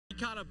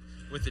caught up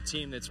with the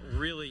team that's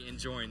really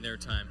enjoying their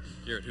time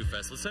here at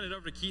Hoopfest. Let's send it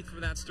over to Keith for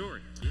that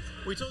story. Keith?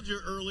 We told you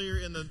earlier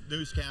in the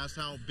newscast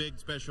how big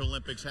Special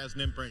Olympics has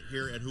an imprint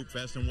here at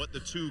Hoopfest and what the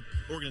two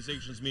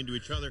organizations mean to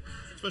each other.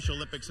 Special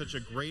Olympics is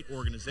such a great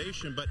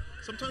organization, but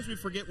sometimes we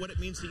forget what it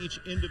means to each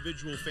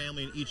individual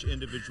family and each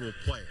individual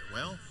player.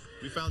 Well,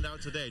 we found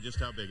out today just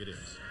how big it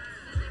is.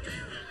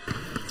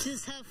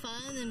 Just have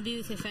fun and be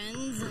with your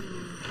friends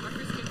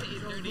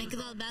and make a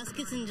lot of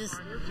baskets and just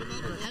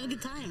have a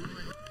good time.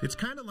 It's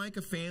kind of like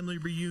a family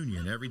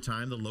reunion every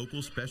time the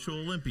local Special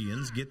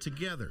Olympians get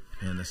together.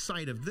 And the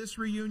site of this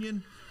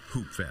reunion,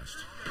 Hoopfest.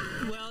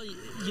 Well,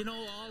 you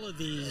know, all of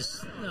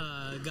these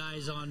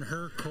guys on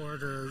her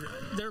court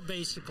they're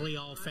basically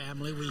all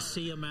family. We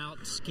see them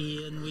out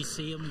skiing, we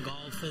see them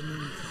golfing,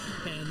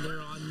 and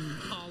they're on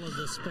all of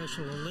the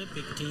Special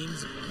Olympic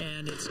teams.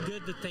 And it's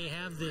good that they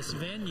have this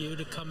venue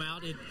to come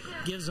out. It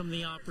gives them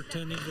the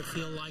opportunity to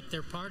feel like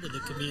they're part of the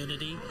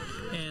community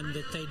and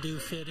that they do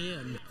fit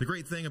in. The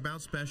great thing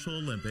about Special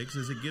Olympics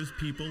is it gives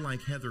people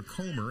like Heather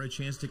Comer a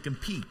chance to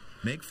compete,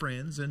 make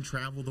friends, and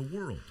travel the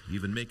world,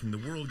 even making the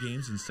World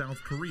Games in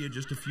South Korea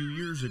just a few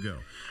years ago.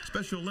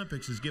 Special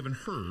Olympics has given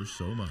her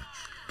so much.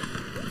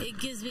 It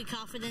gives me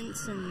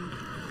confidence and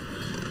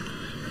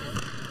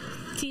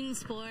team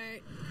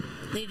sport,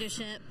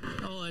 leadership.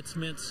 Oh, it's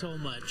meant so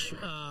much.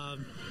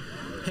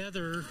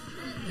 Heather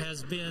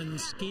has been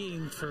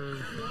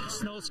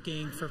snow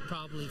skiing for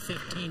probably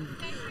 15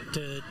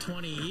 to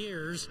 20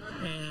 years,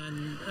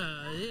 and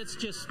it's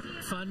just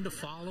fun to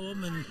follow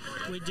them, and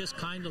we just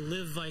kind of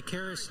live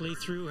vicariously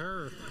through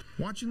her.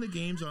 Watching the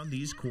games on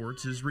these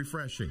courts is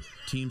refreshing.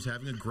 Teams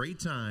having a great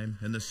time,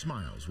 and the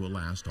smiles will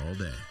last all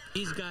day.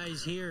 These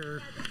guys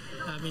here,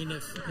 I mean,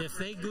 if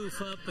they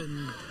goof up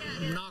and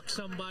knock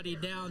somebody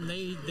down,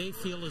 they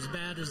feel as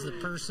bad as the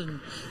person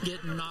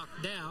getting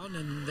knocked down,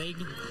 and they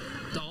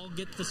all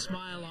get the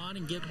smile on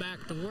and get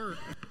back to work.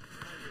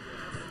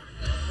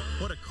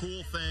 What a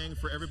cool thing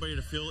for everybody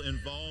to feel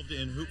involved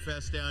in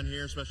Hoopfest down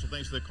here. Special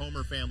thanks to the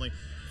Comer family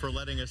for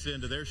letting us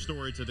into their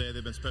story today.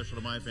 They've been special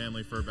to my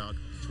family for about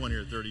 20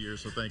 or 30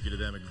 years, so thank you to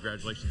them, and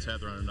congratulations,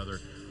 Heather, on another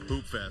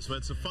Hoopfest. Well,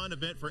 it's a fun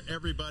event for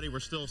everybody. We're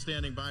still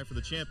standing by for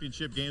the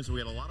championship games. We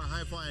had a lot of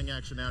high-flying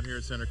action out here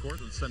at center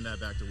court. Let's send that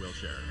back to Will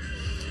Sharon.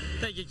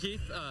 Thank you,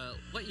 Keith.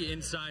 Let you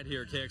inside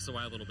here at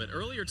KXOY a little bit.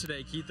 Earlier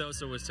today, Keith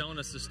Osso was telling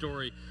us the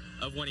story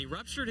of when he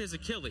ruptured his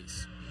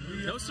Achilles.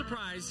 No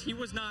surprise, he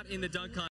was not in the dunk contest.